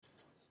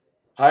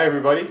Hi,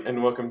 everybody,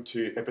 and welcome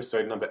to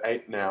episode number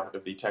 8 now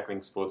of the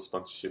Tackling Sports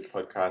Sponsorship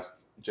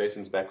Podcast.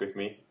 Jason's back with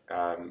me.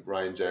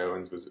 Ryan J.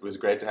 Owens was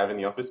great to have in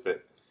the office,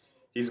 but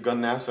he's gone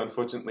now, so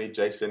unfortunately,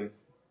 Jason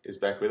is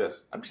back with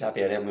us. I'm just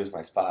happy I didn't lose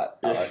my spot,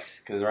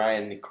 Alex, because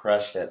Ryan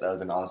crushed it. That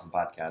was an awesome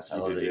podcast. I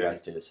love what you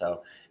guys do.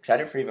 So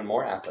excited for even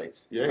more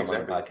athletes to come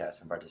on the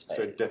podcast and participate.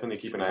 So definitely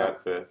keep an eye out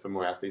for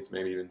more athletes,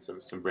 maybe even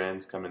some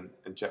brands come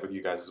and chat with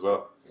you guys as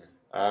well.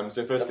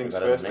 So first things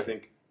first, I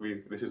think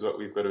this is what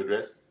we've got to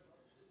address.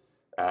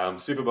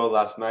 Super Bowl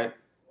last night,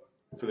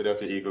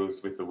 Philadelphia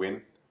Eagles with the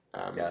win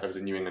over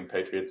the New England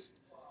Patriots.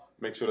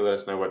 Make sure to let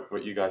us know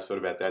what you guys thought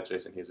about that.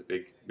 Jason, he's a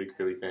big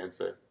Philly fan,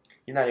 so...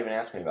 You're not even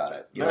asking me about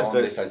it. You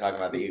only start talking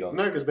about the Eagles.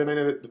 No, because then I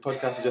know that the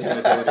podcast is just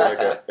going to turn into like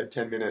a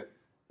 10-minute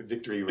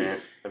victory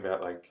rant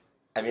about like...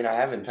 I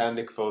haven't... How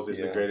Nick Foles is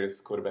the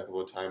greatest quarterback of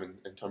all time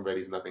and Tom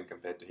Brady's nothing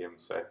compared to him,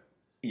 so...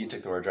 You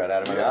took the words right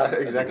out of my mouth.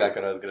 That's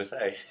exactly what I was going to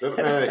say. So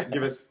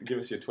give us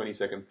your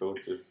 20-second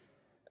thoughts of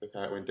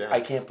how it went down.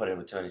 I can't put it in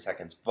with 20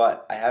 seconds,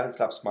 but I haven't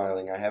stopped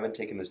smiling. I haven't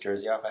taken this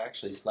jersey off. I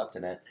actually slept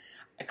in it.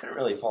 I couldn't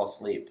really fall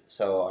asleep,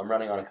 so I'm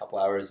running on a couple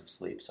hours of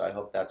sleep, so I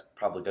hope that's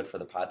probably good for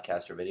the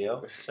podcast or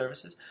video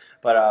services.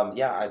 But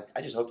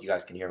I just hope you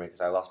guys can hear me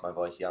because I lost my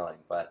voice yelling.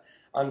 But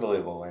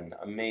unbelievable and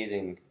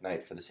amazing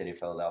night for the city of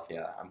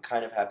Philadelphia. I'm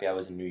kind of happy I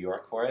was in New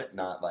York for it,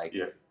 not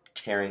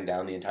tearing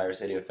down the entire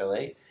city of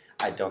Philly.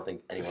 I don't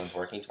think anyone's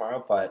working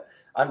tomorrow, but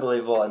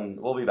unbelievable, and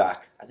we'll be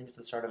back. I think it's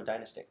the start of a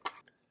dynasty.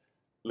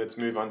 Let's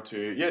move on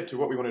to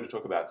what we wanted to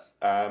talk about.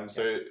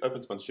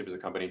 Open Sponsorship is a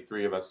company.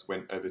 3 of us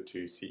went over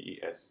to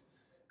CES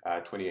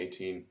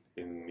 2018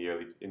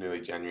 in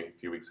early January, a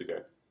few weeks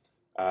ago.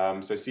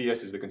 So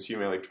CES is the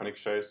Consumer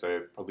Electronics Show,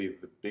 so probably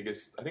the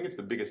biggest. I think it's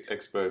the biggest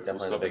expo.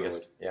 Definitely the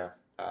biggest.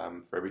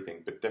 For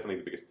everything, but definitely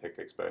the biggest tech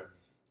expo.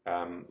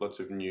 Lots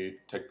of new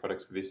tech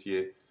products for this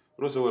year,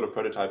 but also a lot of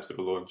prototypes that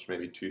will launch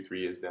maybe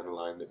 2-3 years down the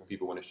line that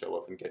people want to show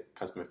off and get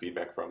customer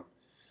feedback from.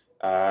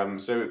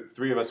 So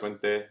 3 of us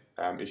went there,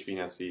 Ishveen,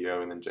 our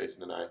CEO, and then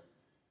Jason and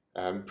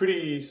I.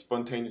 Pretty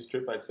spontaneous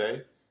trip, I'd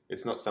say.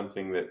 It's not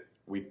something that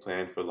we'd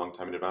planned for a long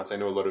time in advance. I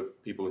know a lot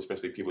of people,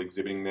 especially people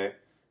exhibiting there,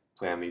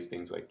 plan these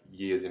things like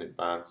years in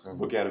advance,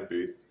 book out a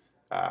booth,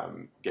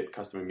 get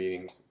customer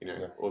meetings,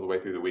 all the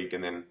way through the week,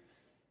 and then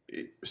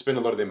spend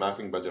a lot of their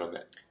marketing budget on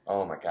that.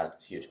 Oh my God,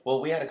 it's huge.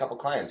 Well, we had a couple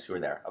clients who were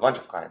there, a bunch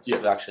of clients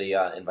who actually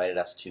invited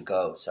us to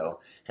go, so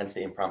hence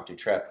the impromptu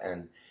trip.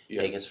 And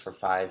Vegas for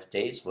 5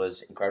 days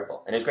was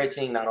incredible. And it was great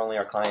seeing not only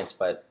our clients,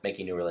 but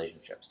making new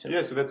relationships too.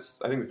 Yeah, so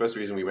I think the first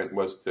reason we went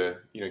was to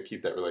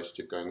keep that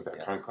relationship going with our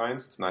current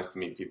clients. It's nice to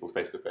meet people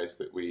face to face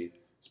that we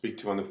speak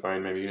to on the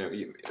phone,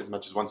 maybe as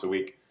much as once a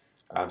week.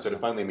 So to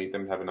finally meet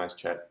them, have a nice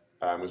chat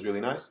was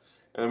really nice.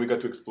 And then we got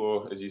to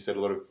explore, as you said, a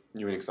lot of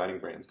new and exciting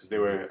brands. Because there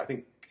were, I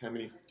think, do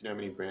you know how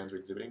many brands were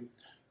exhibiting?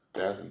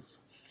 Thousands.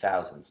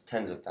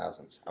 Tens of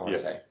thousands, I want to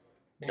say.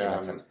 Maybe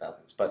not tens of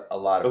thousands, but a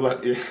lot of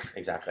brands.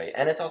 Exactly.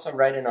 And it's also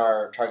right in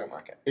our target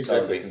market.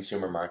 Exactly. So the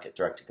consumer market,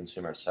 direct to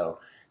consumer. So,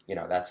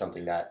 that's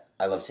something that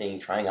I love seeing.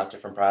 Trying out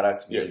different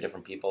products, meeting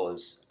different people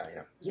is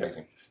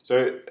amazing.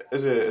 So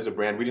as a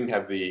brand, we didn't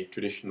have the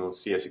traditional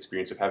CS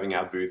experience of having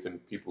our booth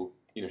and people,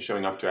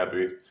 showing up to our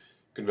booth,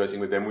 conversing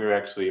with them. We were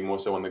actually more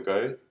so on the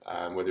go,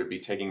 whether it be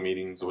taking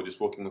meetings or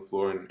just walking the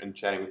floor and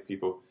chatting with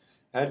people.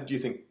 How do you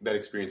think that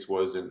experience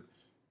was, and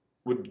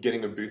would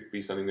getting a booth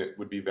be something that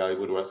would be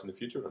valuable to us in the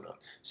future or not?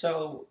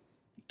 So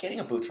getting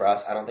a booth for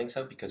us, I don't think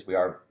so, because we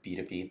are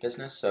B2B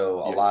business. So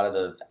a lot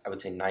of I would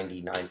say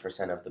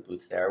 99% of the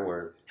booths there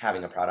were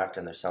having a product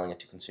and they're selling it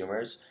to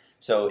consumers.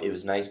 So it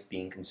was nice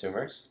being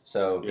consumers.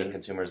 So being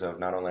consumers of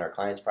not only our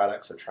clients'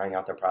 products or trying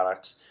out their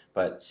products,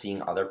 but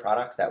seeing other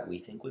products that we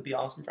think would be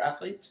awesome for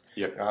athletes.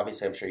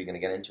 Obviously, I'm sure you're going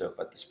to get into it,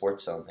 but the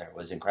sports zone there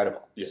was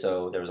incredible.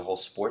 So there was a whole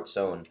sports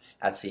zone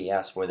at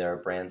CES where there are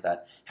brands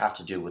that have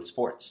to do with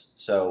sports.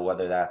 So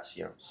whether that's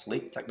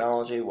sleep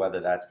technology,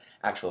 whether that's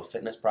actual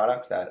fitness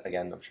products that,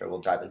 again, I'm sure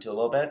we'll dive into a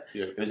little bit.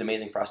 It was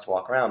amazing for us to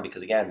walk around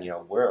because, again,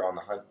 we're on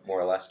the hunt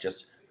more or less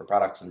just for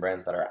products and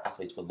brands that our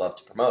athletes would love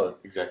to promote.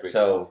 Exactly.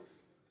 So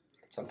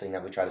something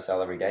that we try to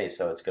sell every day,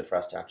 so it's good for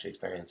us to actually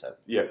experience it.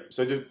 Yeah,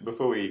 so just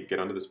before we get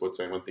onto the sports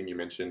zone, one thing you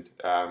mentioned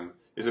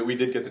is that we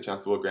did get the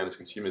chance to walk around as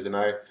consumers, and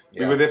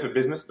we were there for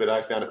business, but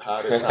I found it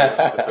hard at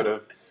times to sort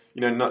of,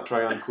 not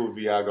try on cool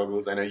VR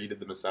goggles. I know you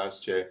did the massage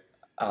chair.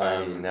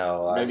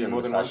 No, I was in the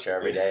massage chair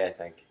every day, I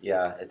think.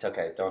 Yeah, it's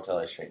okay. Don't tell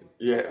us, Shane.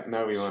 Yeah,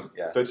 no, we won't.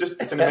 Yeah. So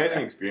it's an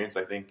amazing experience,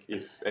 I think,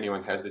 if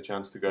anyone has the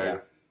chance to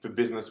go for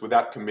business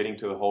without committing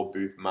to the whole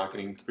booth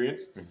marketing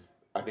experience.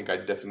 I think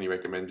I'd definitely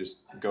recommend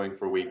just going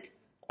for a week.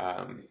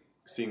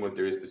 Seeing what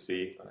there is to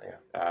see,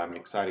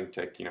 exciting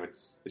tech,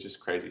 it's just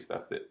crazy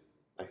stuff that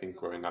I think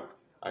growing up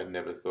I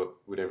never thought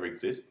would ever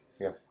exist.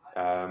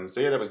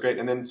 That was great.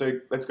 And then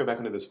let's go back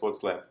into the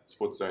sports zone.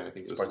 I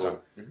think it was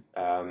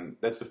called.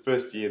 That's the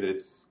first year that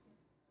it's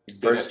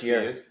first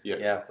year.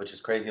 Which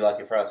is crazy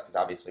lucky for us because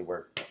obviously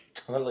we're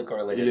totally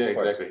correlated. Yeah, to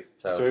sports. exactly.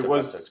 So it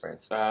was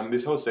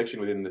this whole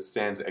section within the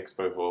Sands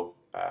Expo Hall,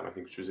 I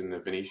think, which was in the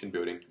Venetian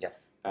building.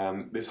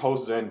 this whole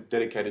zone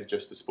dedicated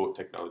just to sport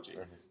technology.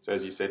 Mm-hmm. So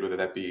as you said, whether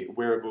that be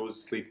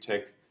wearables, sleep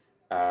tech,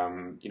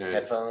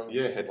 headphones,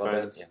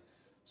 headphones,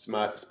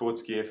 smart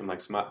sports gear from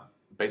like smart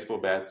baseball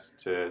bats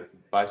to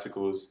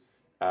bicycles,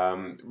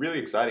 really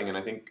exciting. And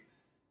I think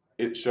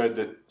it showed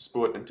that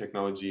sport and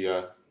technology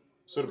are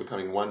sort of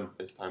becoming one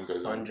as time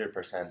goes on.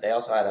 100%. They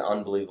also had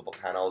unbelievable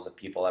panels of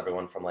people,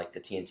 everyone from like the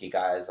TNT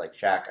guys like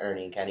Shaq,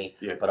 Ernie, Kenny,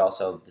 but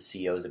also the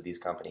CEOs of these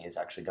companies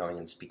actually going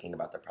and speaking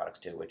about their products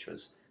too, which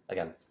was,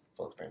 again,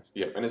 full experience.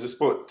 Yeah, and as a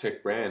sport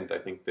tech brand, I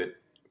think that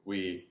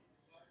we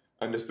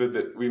understood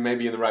that we may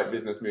be in the right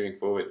business moving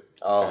forward.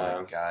 Oh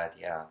my God,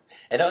 yeah.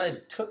 And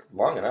it took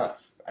long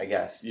enough, I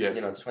guess. Yeah.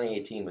 It's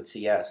 2018 with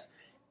CS.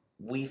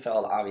 We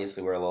felt,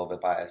 obviously, we're a little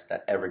bit biased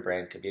that every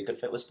brand could be a good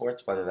fit with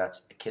sports, whether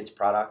that's a kid's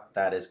product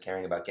that is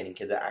caring about getting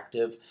kids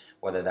active,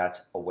 whether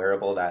that's a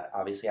wearable that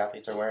obviously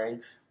athletes are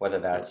wearing, whether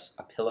that's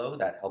a pillow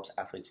that helps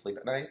athletes sleep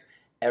at night.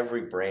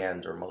 Every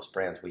brand or most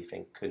brands we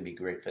think could be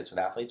great fits with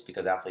athletes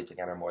because athletes,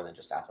 again, are more than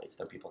just athletes.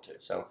 They're people too.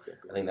 So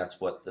I think that's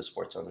what the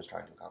Sports Zone was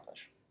trying to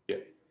accomplish. Yeah,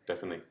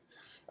 definitely.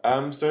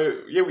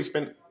 We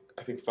spent,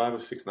 I think, 5 or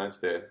 6 nights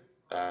there.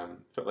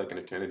 Felt like an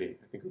eternity.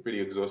 I think we're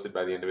pretty exhausted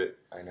by the end of it.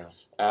 I know.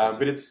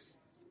 But it's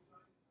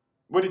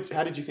what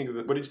did you think of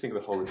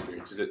the whole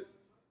experience? Is it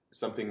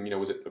something,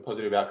 was it a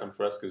positive outcome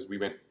for us because we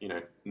went,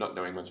 not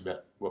knowing much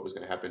about what was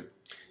going to happen?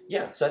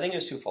 Yeah, so I think it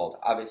was twofold.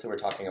 Obviously, we're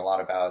talking a lot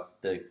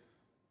about the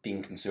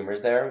being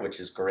consumers there, which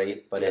is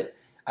great, but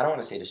I don't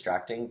want to say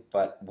distracting,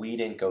 but we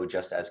didn't go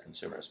just as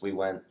consumers. We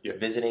went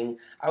visiting,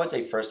 I would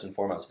say first and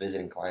foremost,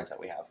 visiting clients that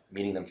we have,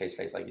 meeting them face to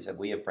face. Like you said,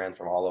 we have brands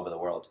from all over the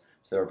world.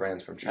 So there were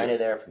brands from China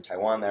there, from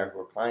Taiwan there, who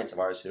were clients of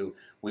ours who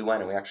we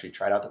went and we actually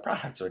tried out the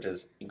products, which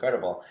is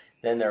incredible.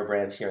 Then there are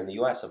brands here in the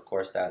U.S., of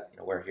course, that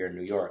we're here in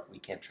New York. We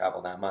can't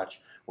travel that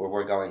much. Where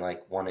we're going,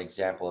 like one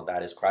example of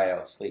that is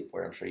Cryo Sleep,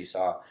 where I'm sure you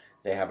saw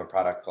they have a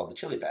product called the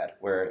Chili Pad,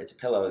 where it's a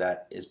pillow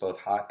that is both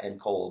hot and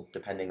cold,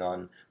 depending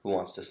on who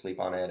wants to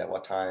sleep on it, at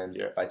what times,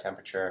 by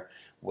temperature,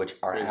 which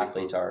our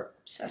athletes are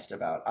obsessed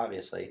about,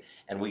 obviously.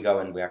 And we go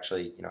and we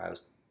actually, I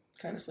was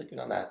kind of sleeping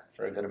on that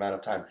for a good amount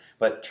of time.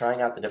 But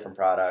trying out the different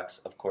products,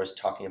 of course,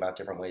 talking about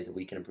different ways that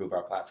we can improve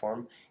our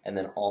platform, and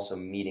then also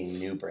meeting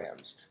new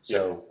brands.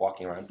 So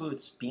walking around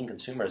booths, being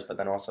consumers, but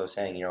then also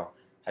saying,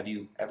 have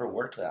you ever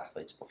worked with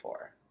athletes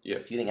before? Yeah.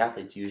 Do you think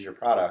athletes use your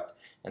product?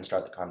 And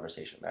start the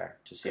conversation there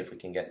to see if we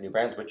can get new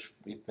brands, which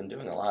we've been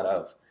doing a lot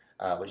of,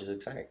 which is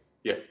exciting.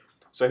 Yeah.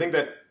 So I think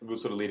that will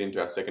sort of lead into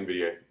our second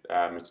video.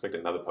 Expect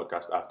another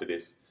podcast after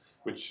this,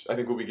 which I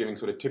think we'll be giving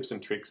sort of tips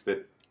and tricks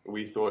that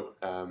we thought,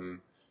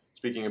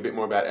 speaking a bit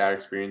more about our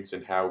experience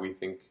and how we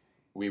think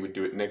we would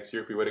do it next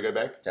year if we were to go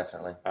back.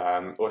 Definitely.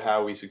 Or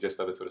how we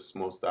suggest other sort of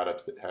small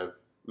startups that have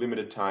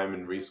limited time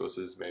and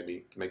resources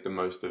maybe can make the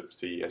most of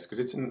CES, because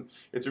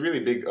it's a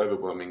really big,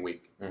 overwhelming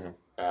week. Mm-hmm.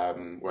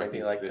 Where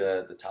maybe I think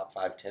the top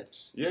 5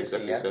 tips. Yeah,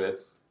 exactly. CES.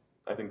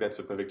 So I think that's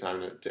a perfect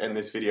time to end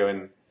this video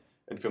and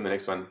film the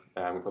next one.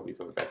 We'll probably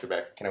film it back to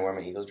back. Can I wear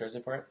my Eagles jersey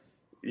for it?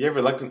 Yeah,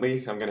 reluctantly,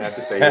 I'm going to have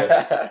to say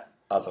yes.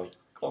 Awesome.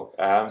 Cool.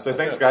 So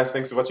thanks, guys.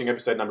 Thanks for watching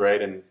episode number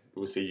 8, and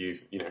we'll see you,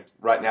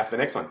 right now for the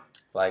next one.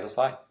 Fly Eagles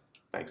fly.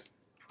 Thanks.